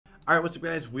Alright, what's up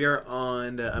guys? We are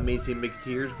on Amazing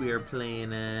Mixteers. We are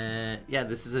playing, yeah,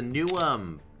 this is a new,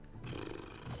 what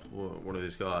are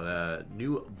these called?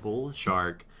 New Bull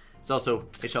Shark. It's also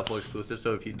a Shuffle exclusive,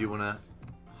 so if you do want to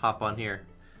hop on here,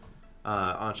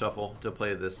 on Shuffle to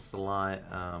play this slot,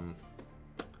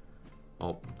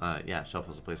 yeah,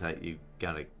 Shuffle's a place that you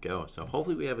gotta go. So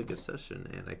hopefully we have a good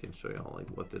session, and I can show you all,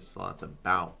 like, what this slot's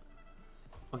about.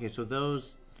 Okay, so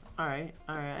those, alright,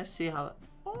 I see how that...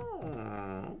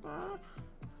 Oh, okay.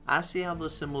 I see how the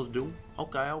symbols do.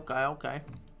 Okay. I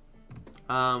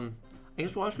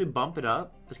guess we'll actually bump it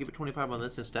up. Let's give it 25 on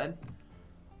this instead.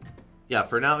 Yeah,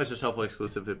 for now it's a Shuffle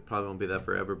exclusive. It probably won't be that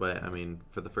forever, but I mean,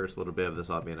 for the first little bit of this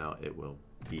all being out, it will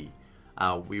be.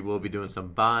 We will be doing some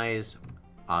buys,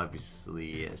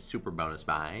 obviously super bonus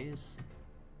buys,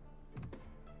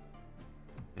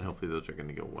 and hopefully those are going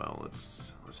to go well.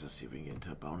 Let's just see if we can get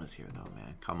into a bonus here, though,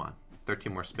 man. Come on,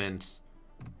 13 more spins.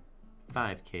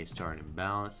 5K starting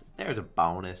balance. There's a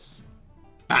bonus.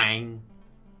 Bang!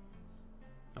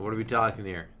 Now what are we talking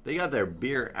here? They got their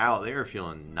beer out. They were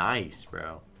feeling nice,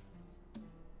 bro.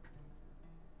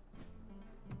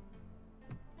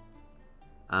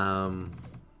 I'm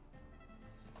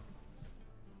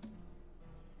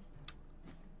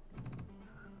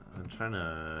trying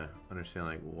to understand,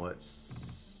 like,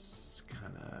 what's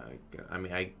kind of... I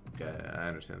mean, I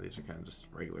understand these are kind of just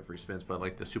regular free spins, but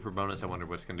like the super bonus, I wonder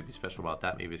what's going to be special about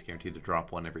that. Maybe it's guaranteed to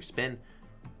drop one every spin.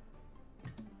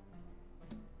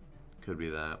 Could be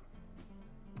that.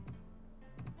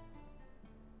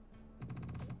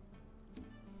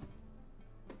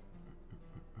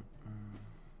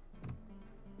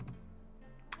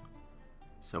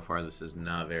 So far, this is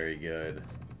not very good.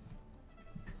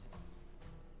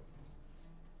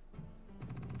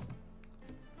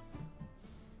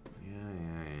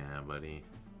 Yeah, buddy.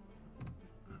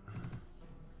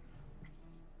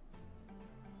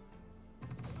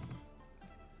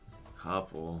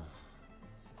 Couple.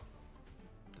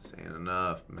 This ain't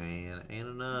enough, man. Ain't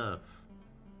enough.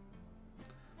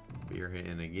 Beer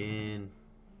hitting again.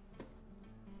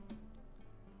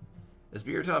 Is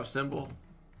beer top symbol?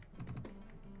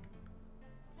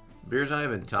 Beer's not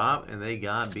even top, and they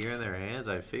got beer in their hands.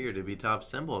 I figured it'd be top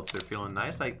symbol if they're feeling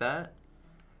nice like that.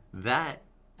 That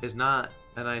is not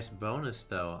a nice bonus,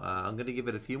 though. I'm going to give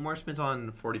it a few more spins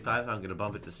on 45. I'm going to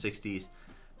bump it to 60s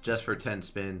just for 10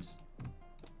 spins.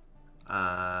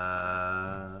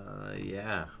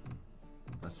 Yeah.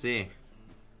 Let's see.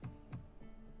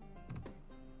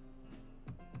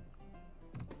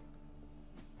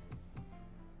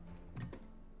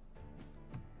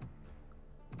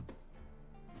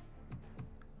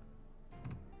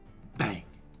 Bang.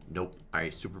 Nope.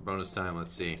 Alright, super bonus time.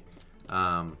 Let's see.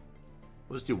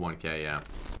 Let's do 1K, yeah.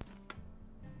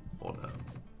 Hold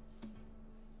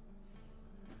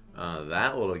up.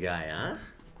 That little guy, huh?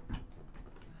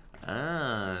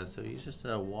 Ah, so he's just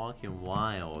a walking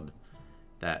wild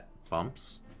that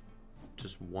bumps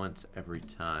just once every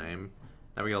time.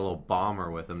 Now we got a little bomber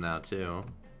with him now, too.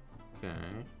 Okay.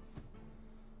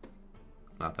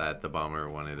 Not that the bomber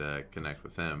wanted to connect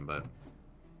with him, but...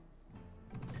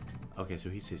 Okay, so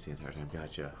he stays the entire time.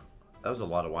 Gotcha. That was a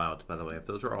lot of wilds, by the way. If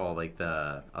those were all like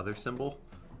the other symbol,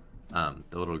 the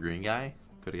little green guy,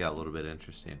 could have got a little bit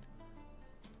interesting.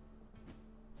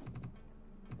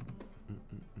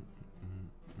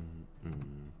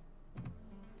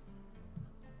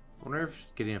 I wonder if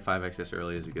getting a 5x this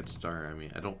early is a good start. I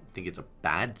mean, I don't think it's a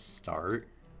bad start.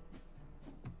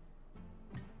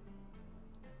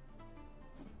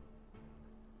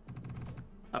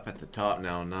 Up at the top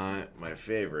now, not my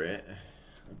favorite.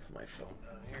 I'll put my phone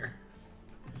down here.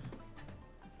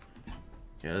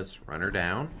 Yeah, let's run her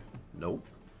down. Nope.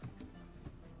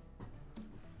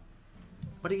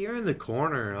 Buddy, you're in the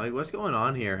corner. Like, what's going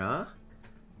on here, huh?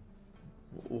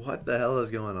 What the hell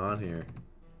is going on here?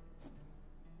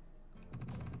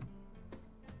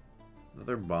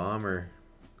 Another bomber.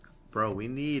 Bro, we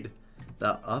need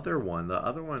the other one. The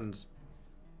other one's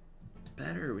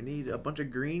better. We need a bunch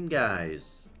of green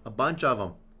guys. A bunch of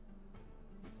them.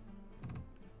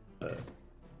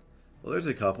 Well, there's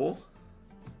a couple.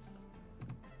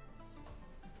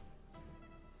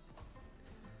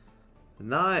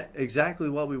 Not exactly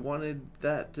what we wanted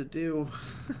that to do.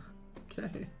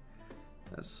 Okay.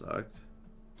 That sucked.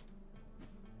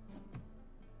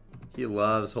 He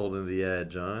loves holding the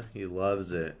edge, huh? He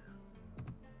loves it.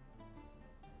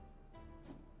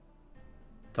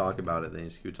 Talk about it, then he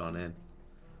scoots on in.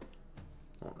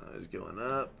 Oh, now he's going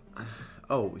up.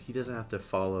 Oh, he doesn't have to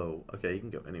follow. Okay, he can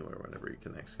go anywhere whenever he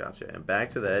connects. Gotcha. And back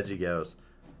to the edge he goes.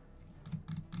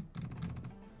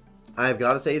 I've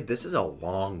got to say, this is a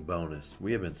long bonus.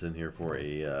 We have been sitting here for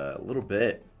a little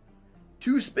bit.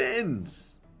 2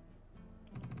 spins.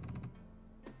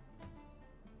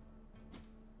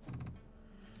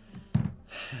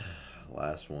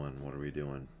 Last one. What are we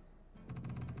doing?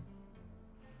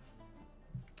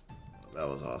 That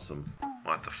was awesome.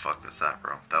 What the fuck was that,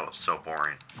 bro? That was so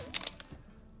boring.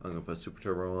 I'm gonna put Super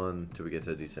Turbo on until we get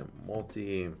to a decent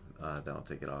multi. Then I'll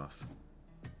take it off.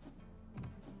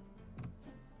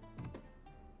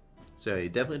 So you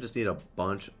definitely just need a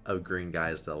bunch of green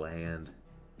guys to land.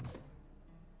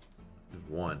 There's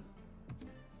one.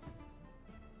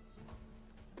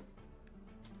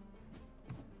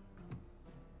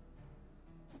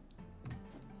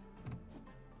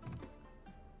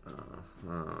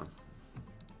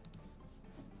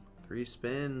 Three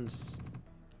spins.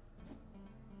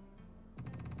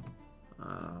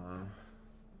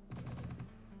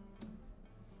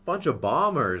 Bunch of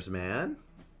bombers, man.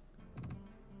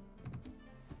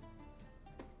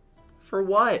 For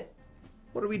what?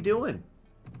 What are we doing?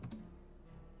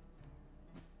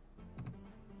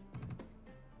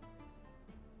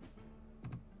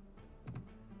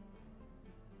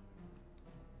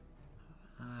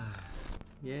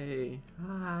 Yay.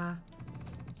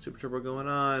 Super Turbo going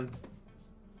on.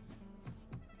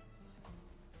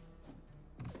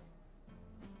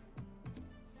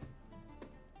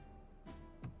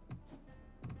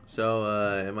 So,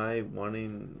 am I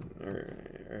wanting,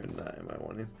 or not am I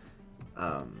wanting?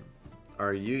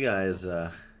 Are you guys,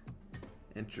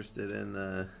 interested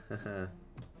in,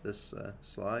 this,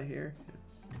 sly here?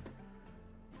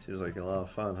 It seems like a lot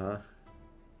of fun, huh?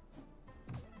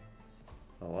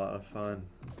 A lot of fun.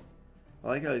 I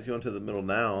like how he's going to the middle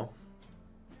now.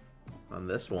 On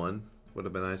this one. Would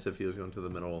have been nice if he was going to the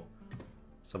middle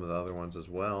some of the other ones as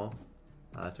well.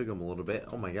 It took him a little bit.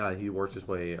 Oh my god, he worked his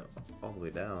way all the way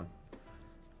down.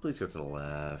 Please go to the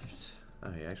left.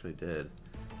 Oh, he actually did.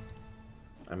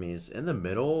 I mean, it's in the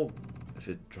middle. If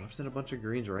it drops in a bunch of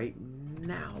greens right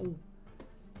now.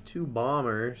 2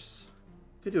 bombers.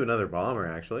 Could do another bomber,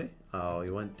 actually. Oh, he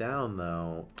went down,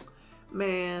 though.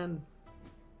 Man.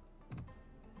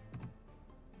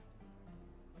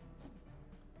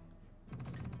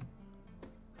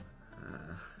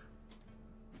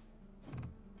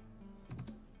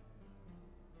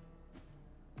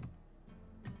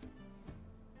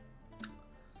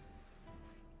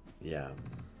 Yeah,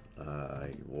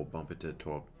 I will bump it to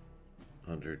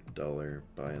 $1,200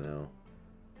 buy now.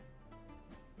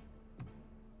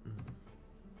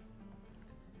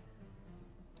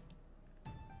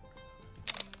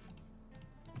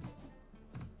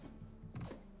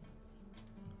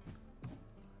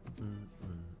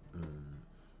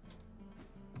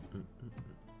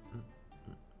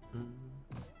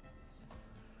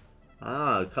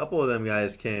 A couple of them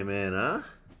guys came in, huh?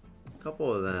 A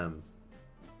couple of them.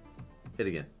 Hit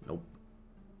again. Nope.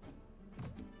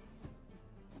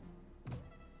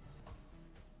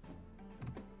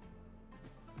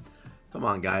 Come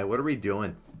on, guy. What are we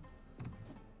doing?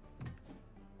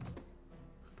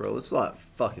 Bro, this lot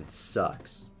fucking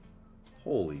sucks.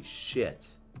 Holy shit.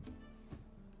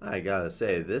 I gotta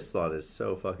say, this slot is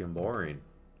so fucking boring.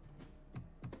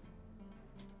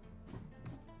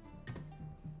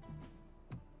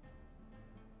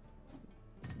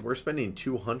 We're spending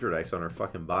 200x on our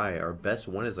fucking buy. Our best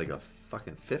one is like a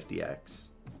fucking 50x.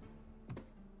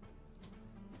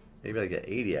 Maybe like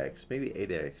an 80x. Maybe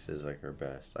 80x is like our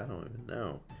best. I don't even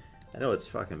know. I know it's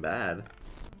fucking bad.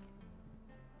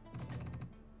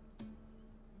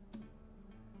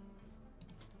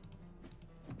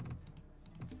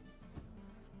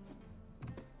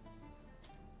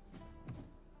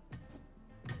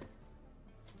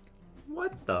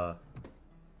 What the?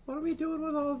 What are we doing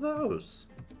with all of those?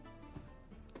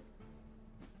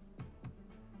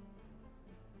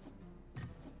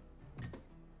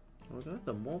 We got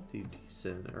the multi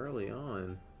decent early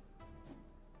on.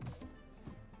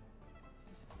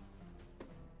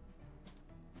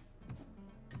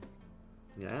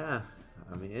 Yeah,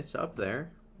 I mean, it's up there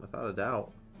without a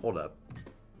doubt. Hold up.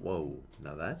 Whoa,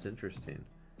 now that's interesting.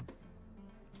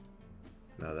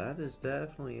 Now that is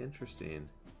definitely interesting.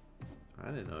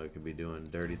 I didn't know it could be doing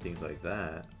dirty things like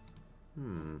that.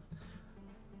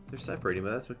 They're separating,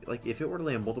 but that's what, like, if it were to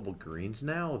land multiple greens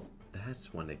now,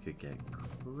 that's when it could get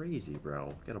crazy,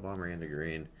 bro. Get a bomber and a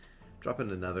green. Drop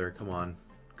in another. Come on.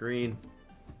 Green.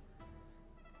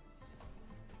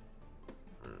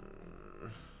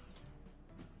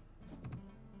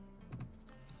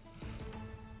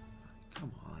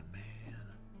 Come on, man.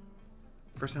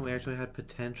 First time we actually had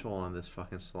potential on this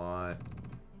fucking slot.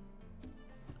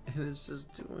 And it's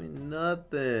just doing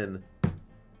nothing.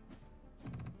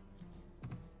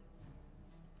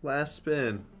 Last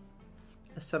spin.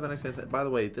 A 7x. By the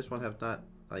way, this one has not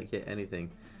like hit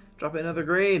anything. Drop another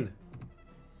green.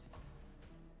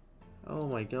 Oh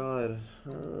my god.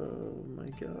 Oh my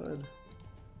god.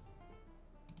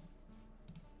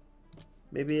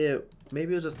 Maybe it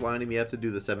was just lining me up to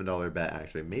do the $7 bet,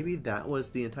 actually. Maybe that was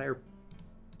the entire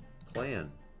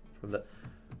plan. From the,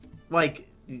 like,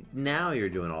 now you're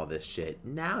doing all this shit.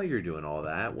 Now you're doing all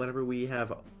that. Whenever we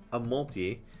have a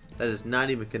multi that is not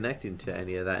even connecting to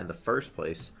any of that in the first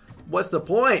place. What's the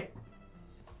point?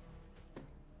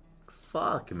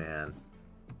 Fuck, man.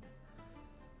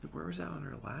 Where was that on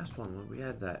our last one when we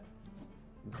had that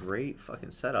great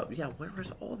fucking setup? Yeah, where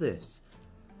was all this?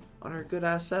 On our good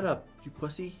ass setup, you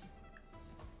pussy.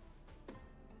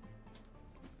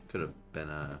 Could have been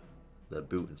the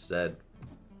boot instead.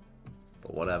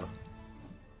 But whatever.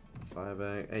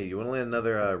 5x. Hey, you want to land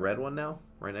another red one now?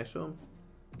 Right next to him?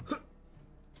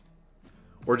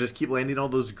 Or just keep landing all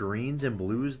those greens and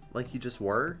blues like you just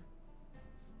were?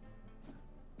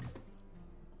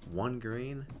 One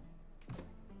green.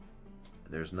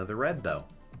 There's another red though.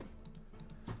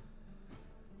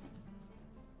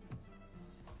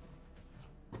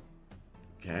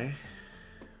 Okay.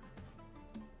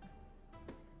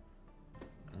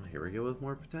 Well, here we go with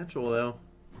more potential though.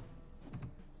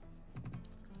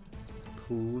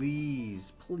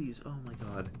 Please, please. Oh my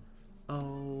god.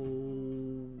 Oh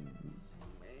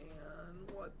man,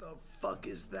 what the fuck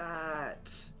is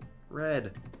that?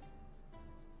 Red.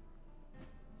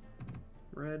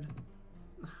 Red.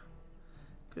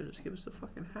 Could just give us the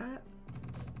fucking hat.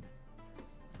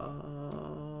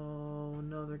 Oh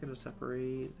no, they're gonna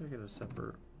separate. They're gonna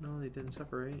separate. No, they didn't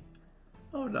separate.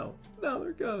 Oh no. Now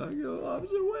they're gonna go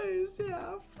opposite ways.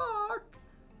 Yeah, fuck.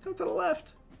 Come to the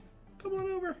left. Come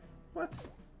on over. What?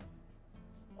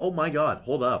 Oh my god,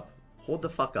 hold up. Hold the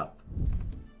fuck up.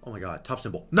 Oh my god, top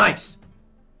symbol. Nice!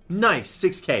 Nice!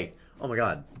 6K. Oh my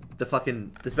god.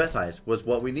 This bet size was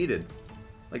what we needed.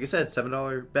 Like I said,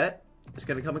 $7 bet is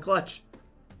gonna come in clutch.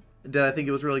 Did I think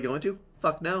it was really going to?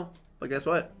 Fuck no. But guess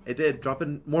what? It did. Drop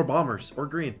in more bombers or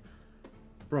green.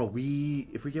 Bro,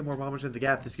 if we get more bombers in the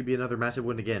gap, this could be another massive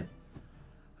win again.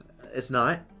 It's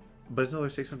not, but it's another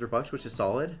 $600, which is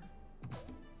solid.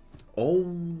 Oh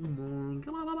my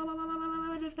god.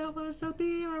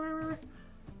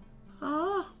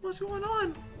 What's going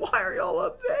on? Why are y'all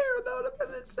up there? That would have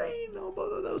been insane. No,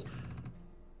 both of those.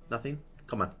 Nothing.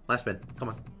 Come on. Last spin. Come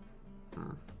on.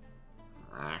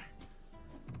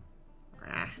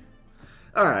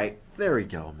 Alright. There we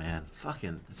go, man.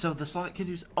 Fucking. So the slot can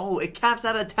use. Oh, it caps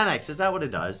out at 10x. Is that what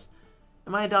it does?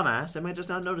 Am I a dumbass? Am I just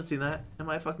not noticing that? Am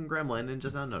I a fucking gremlin and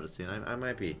just not noticing? I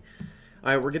might be.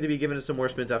 Alright, we're going to be giving it some more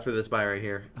spins after this buy right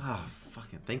here. Oh,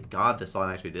 fucking thank God this slot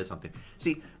actually did something.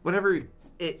 See, whenever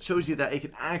it shows you that it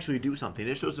can actually do something,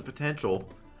 it shows the potential,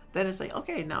 then it's like,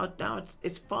 okay, now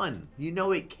it's fun. You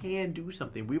know it can do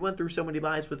something. We went through so many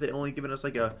buys with it only giving us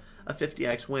like a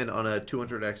 50x win on a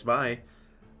 200x buy.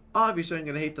 Obviously, I'm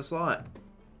going to hate the slot.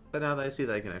 But now that I see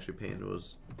that I can actually pay into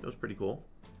it was pretty cool.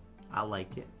 I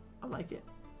like it. I like it.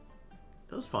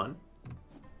 It was fun.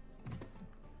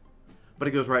 But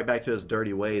it goes right back to his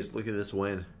dirty ways. Look at this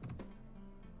win.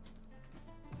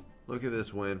 Look at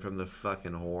this win from the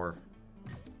fucking whore.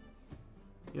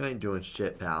 You ain't doing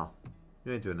shit, pal.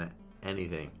 You ain't doing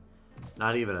anything.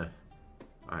 Not even a...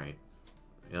 Alright.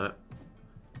 You know what?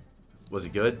 Was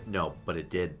it good? No, but it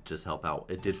did just help out.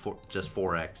 It did just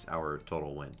 4x our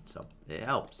total win. So, it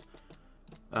helps.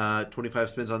 25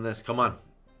 spins on this. Come on.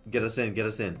 Get us in. Get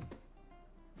us in.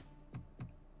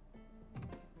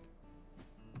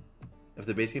 If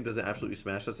the base game doesn't absolutely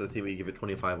smash us, I think we give it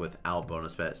 25 without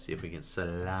bonus bet. See if we can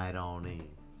slide on in.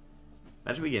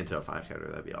 Imagine we get into a 5 scatter.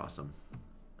 That'd be awesome.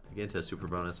 Get into a super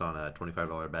bonus on a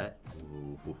 $25 bet.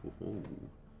 Ooh.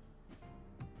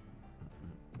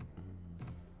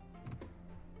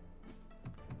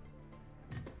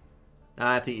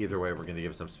 I think either way we're going to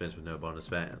give some spins with no bonus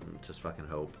bet and just fucking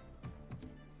hope.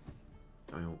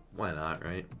 I mean, why not,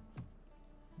 right?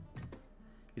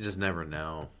 You just never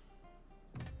know.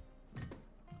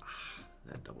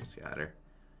 That double scatter.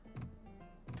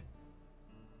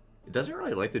 It doesn't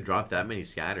really like to drop that many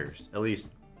scatters, at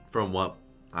least from what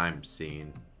I'm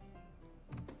seeing.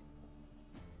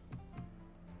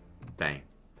 Bang.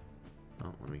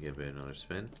 Oh, let me give it another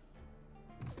spin.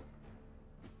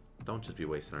 Don't just be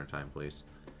wasting our time, please.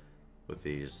 With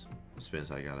these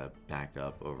spins, I gotta back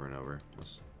up over and over.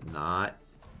 Let's not.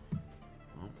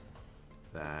 Oh,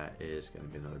 that is gonna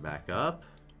be another back up.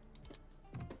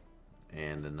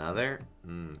 And another.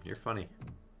 You're funny.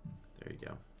 There you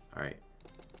go. Alright.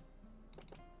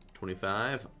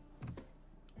 25.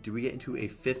 Do we get into a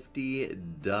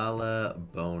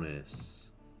 $50 bonus?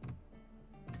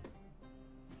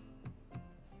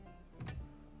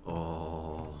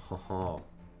 Oh.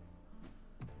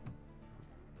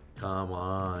 Come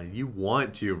on. You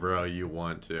want to, bro. You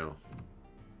want to.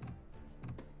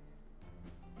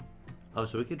 Oh,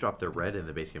 so we could drop the red in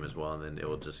the base game as well, and then it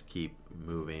will just keep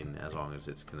moving as long as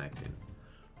it's connecting.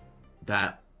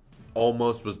 That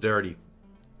almost was dirty.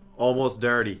 Almost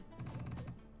dirty.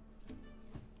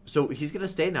 So he's going to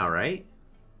stay now, right?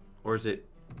 Or is it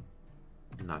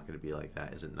not going to be like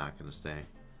that? Is it not going to stay?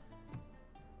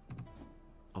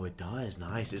 Oh, it does.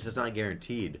 Nice. It's just not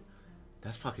guaranteed.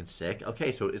 That's fucking sick.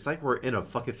 Okay, so it's like we're in a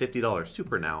fucking $50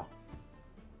 super now.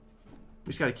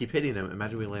 We just got to keep hitting him.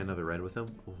 Imagine we land another red with him.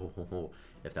 Oh,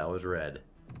 if that was red.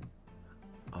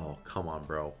 Oh, come on,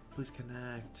 bro. Please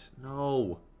connect.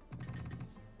 No.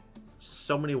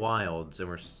 So many wilds, and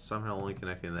we're somehow only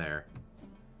connecting there.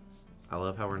 I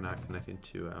love how we're not connecting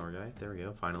to our guy. There we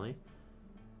go, finally.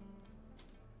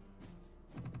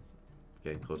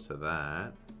 Getting close to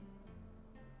that.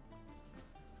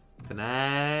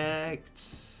 Connect!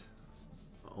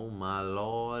 Oh my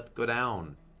lord. Go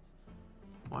down.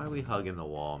 Why are we hugging the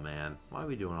wall, man? Why are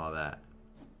we doing all that?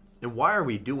 And why are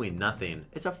we doing nothing?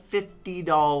 It's a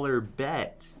 $50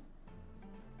 bet.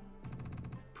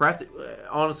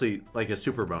 Honestly, like a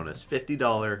super bonus.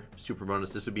 $50 super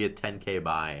bonus. This would be a 10K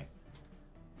buy.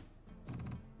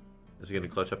 Is it going to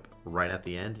clutch up right at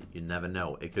the end? You never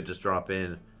know. It could just drop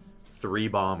in 3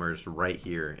 bombers right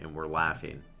here and we're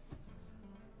laughing.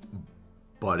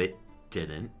 But it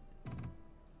didn't.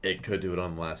 It could do it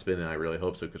on the last spin, and I really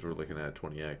hope so because we're looking at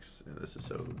 20x, and this is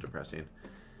so depressing.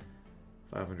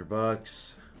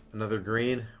 $500. Another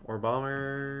green or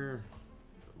bomber.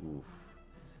 Oof.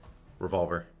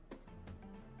 Revolver.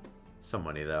 Some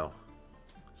money, though.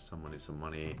 Some money, some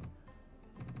money.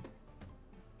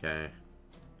 Okay.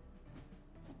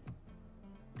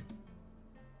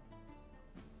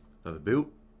 Another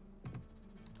boot.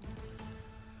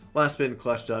 Last spin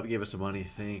clutched up, gave us some money.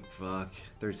 Thank fuck.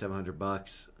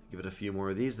 $3,700. Give it a few more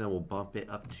of these, and then we'll bump it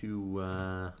up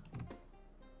to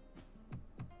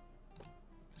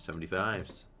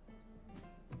 75s.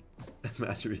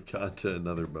 Imagine we got to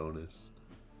another bonus.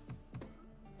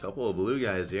 Couple of blue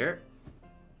guys here.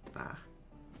 Ah.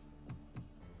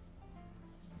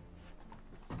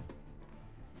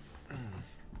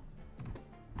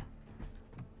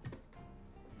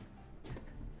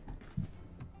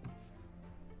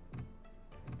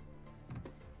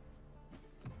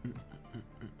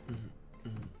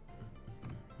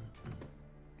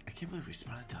 I can't believe we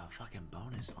spun into a fucking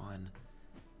bonus on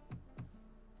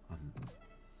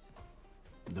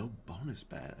no bonus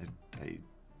bet.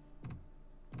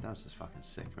 That was just fucking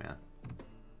sick, man.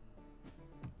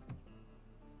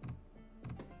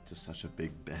 Just such a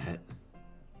big bet.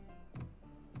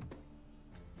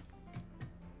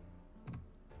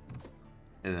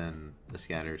 And then the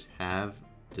scatters have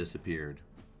disappeared.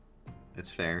 It's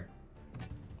fair.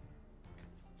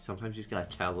 Sometimes you just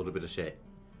gotta chat a little bit of shit.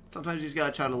 Sometimes you just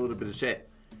gotta chat a little bit of shit.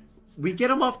 We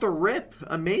get him off the rip.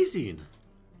 Amazing.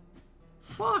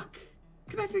 Fuck.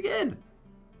 Connect again.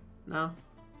 No.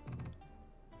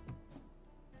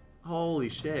 Holy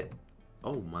shit.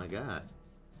 Oh my god.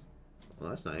 Well,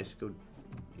 that's nice. Go.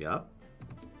 Yup.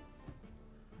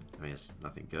 I mean, it's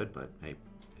nothing good, but hey,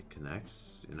 it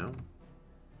connects, you know?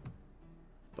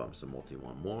 Bump some multi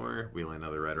one more. Wheel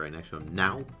another red right next to him.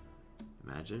 Now.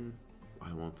 Imagine.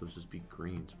 Why won't those just be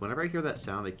greens? Whenever I hear that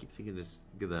sound, I keep thinking it's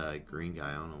the green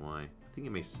guy. I don't know why. I think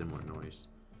it makes similar noise.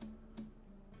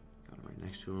 Got him right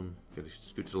next to him. Gotta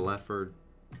scoot to the left for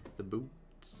the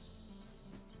boots.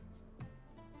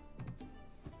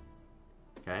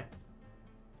 Okay.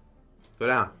 Go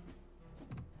down.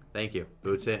 Thank you.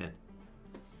 Boots hitting.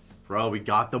 Bro, we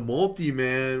got the multi,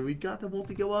 man. We got the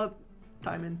multi. Go up.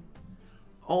 Timing.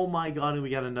 Oh my god, and we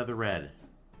got another red.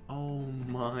 Oh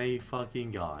my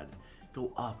fucking god.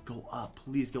 Go up, go up.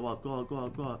 Please go up, go up, go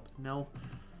up, go up. No.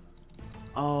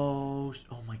 Oh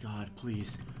my god,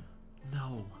 please.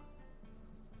 No.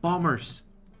 Bombers.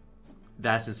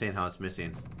 That's insane how it's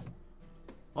missing.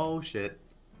 Oh shit.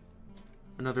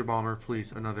 Another bomber,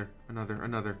 please. Another.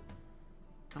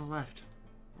 To the left.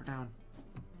 We're down.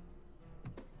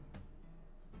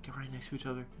 Get right next to each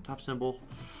other. Top symbol.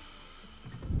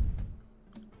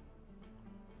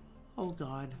 Oh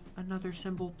god. Another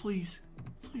symbol, please.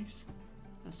 Please.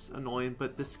 That's annoying,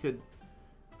 but this could...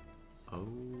 Oh.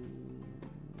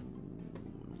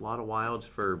 A lot of wilds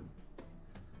for...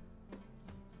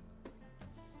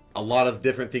 a lot of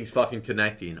different things fucking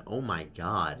connecting. Oh my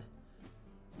god.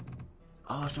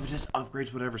 Oh, so it just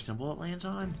upgrades whatever symbol it lands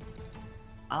on?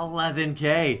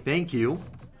 11K. Thank you.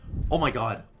 Oh my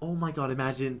god. Oh my god.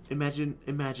 Imagine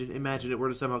it were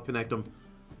to somehow connect them.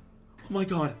 Oh my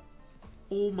god.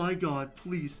 Oh my god.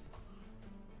 Please.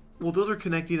 Well, those are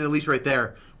connecting at least right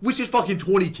there, which is fucking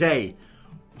 20K.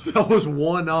 That was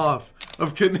one off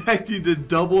of connecting to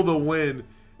double the win.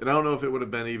 And I don't know if it would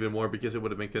have been even more because it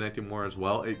would have been connecting more as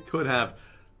well. It could have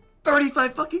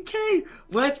 35 fucking K.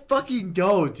 Let's fucking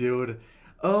go, dude.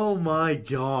 Oh my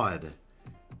god.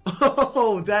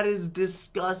 Oh, that is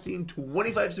disgusting.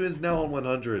 25 spins now on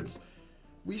 100s.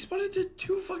 We spun into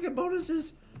 2 fucking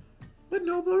bonuses with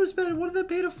no bonus bet. One of them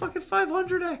paid a fucking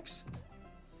 500x.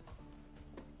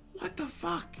 What the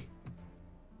fuck?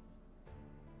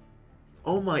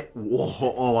 Oh my. Whoa.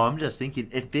 Oh, I'm just thinking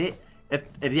if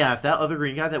that other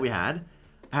green guy that we had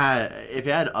if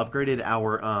it had upgraded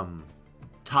our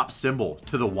top symbol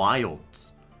to the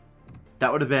wilds,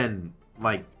 that would have been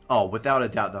like, oh, without a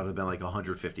doubt, that would have been like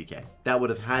 150K. That would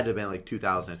have had to have been like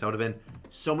 2,000. That would have been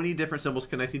so many different symbols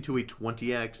connecting to a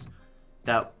 20x.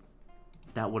 That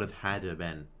would have had to have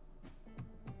been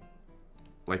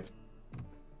like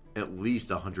at least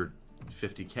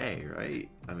 150K, right?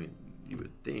 I mean, you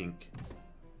would think.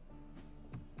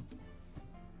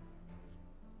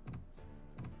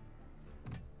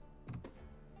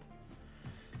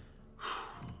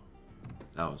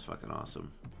 That was fucking awesome.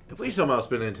 If we somehow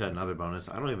spin into another bonus,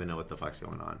 I don't even know what the fuck's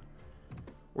going on.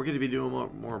 We're going to be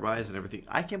doing more buys and everything.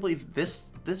 I can't believe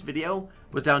this video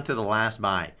was down to the last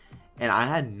buy. And I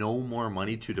had no more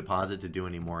money to deposit to do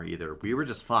anymore either. We were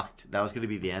just fucked. That was going to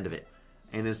be the end of it.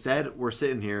 And instead, we're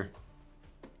sitting here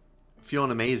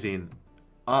feeling amazing.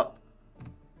 Up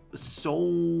so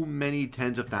many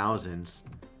tens of thousands.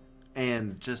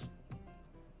 And just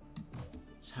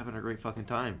having a great fucking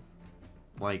time.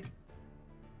 Like,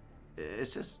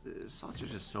 it's just, slots are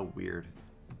just so weird.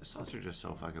 Slots are just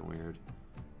so fucking weird.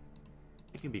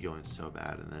 It can be going so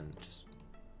bad and then just,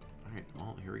 alright,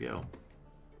 well, here we go.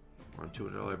 We're on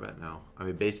 $200 bet now. I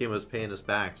mean, base game was paying us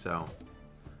back, so.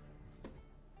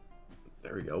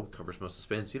 There we go. Covers most of the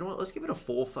spins. You know what? Let's give it a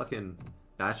full fucking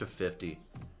batch of 50.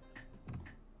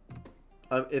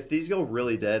 If these go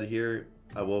really dead here,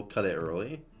 I will cut it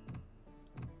early.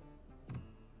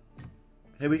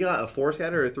 Hey, we got a 4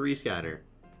 scatter or a 3 scatter?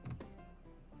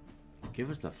 Give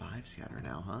us the 5 scatter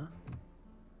now, huh?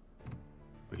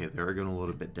 Okay, they're going a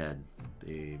little bit dead.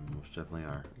 They most definitely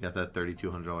are. We got that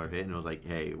 $3,200 hit, and it was like,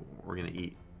 hey, we're gonna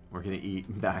eat. We're gonna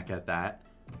eat back at that.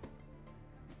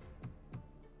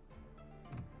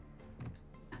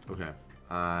 Okay,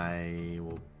 I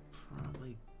will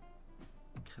probably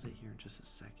cut it here in just a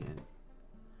second.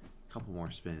 Couple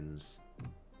more spins.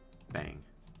 Bang.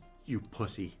 You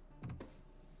pussy.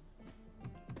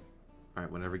 Alright,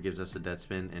 whenever it gives us a dead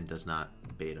spin and does not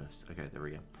bait us. Okay, there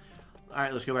we go.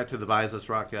 Alright, let's go back to the buys. Let's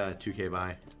rock 2K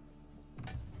buy.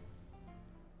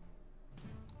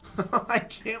 I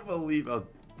can't believe how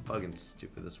fucking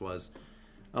stupid this was.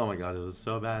 Oh my god, it was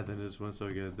so bad, then it just went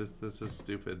so good. This is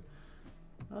stupid.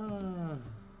 Alright,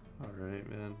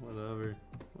 man. Whatever.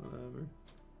 Whatever.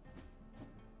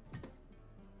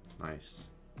 Nice.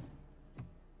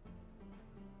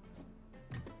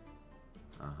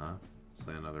 Uh-huh.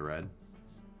 Play another red.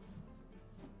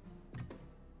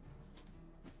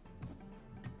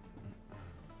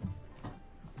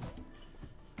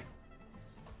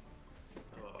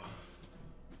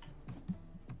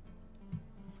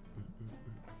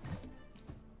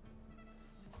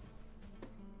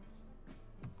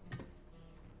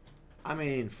 I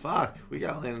mean, fuck. We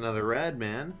gotta land another red,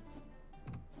 man.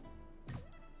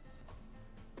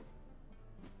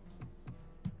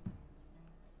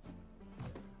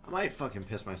 I might fucking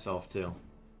piss myself, too.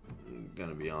 I'm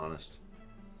gonna be honest.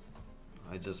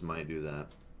 I just might do that.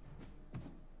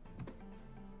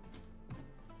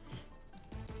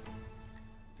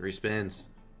 Three spins.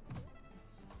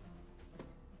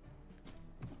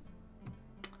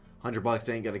 $100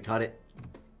 ain't gonna cut it.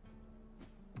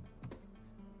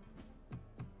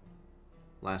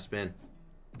 Last spin.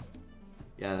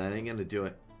 Yeah, that ain't gonna do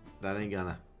it. That ain't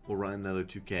gonna. We'll run another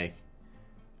 2K.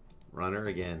 Runner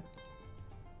again.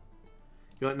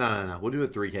 You know what? No. We'll do a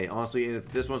 3K. Honestly, and if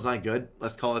this one's not good,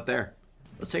 let's call it there.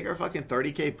 Let's take our fucking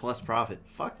 30K plus profit.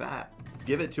 Fuck that.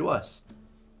 Give it to us.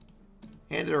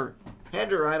 Hand her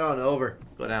right on over.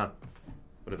 Go down.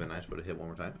 Would have been nice. Would have hit one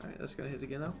more time. All right, that's gonna hit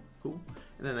again though. Cool.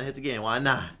 And then that hits again. Why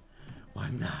not?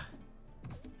 Why not?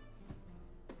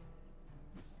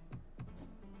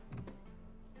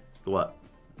 Go up.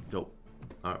 Go.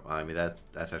 All right, I mean, that's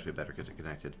actually better because it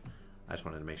connected. I just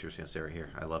wanted to make sure it's going to stay right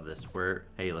here. I love this.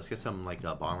 Hey, let's get some, like,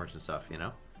 bombers and stuff, you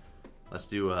know? Let's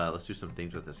do some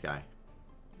things with this guy.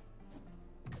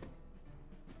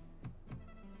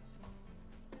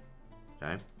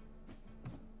 Okay.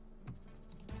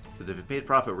 Because if it pays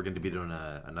profit, we're going to be doing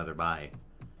another buy.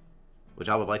 Which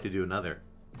I would like to do another.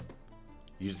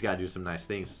 You just got to do some nice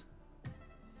things.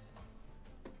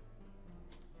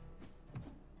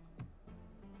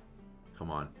 Come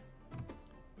on.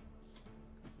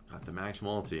 Got the max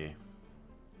multi.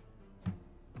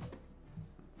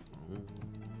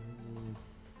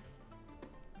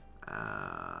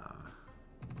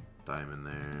 Diamond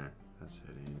there. That's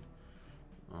hitting.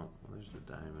 Oh, there's the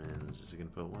diamonds. Is it gonna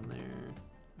put one there?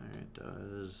 There it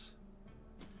does.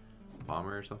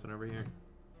 Bomber or something over here.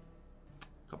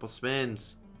 Couple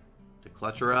spins to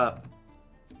clutch her up.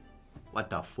 What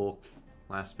the fuck?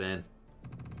 Last spin.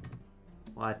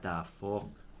 What the fuck?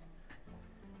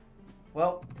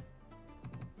 Well,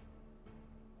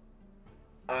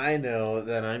 I know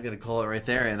that I'm going to call it right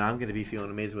there, and I'm going to be feeling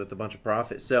amazing with a bunch of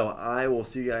profit. So I will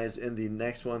see you guys in the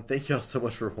next one. Thank y'all so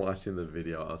much for watching the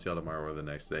video. I'll see y'all tomorrow or the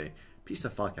next day. Peace the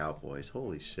fuck out, boys.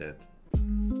 Holy shit.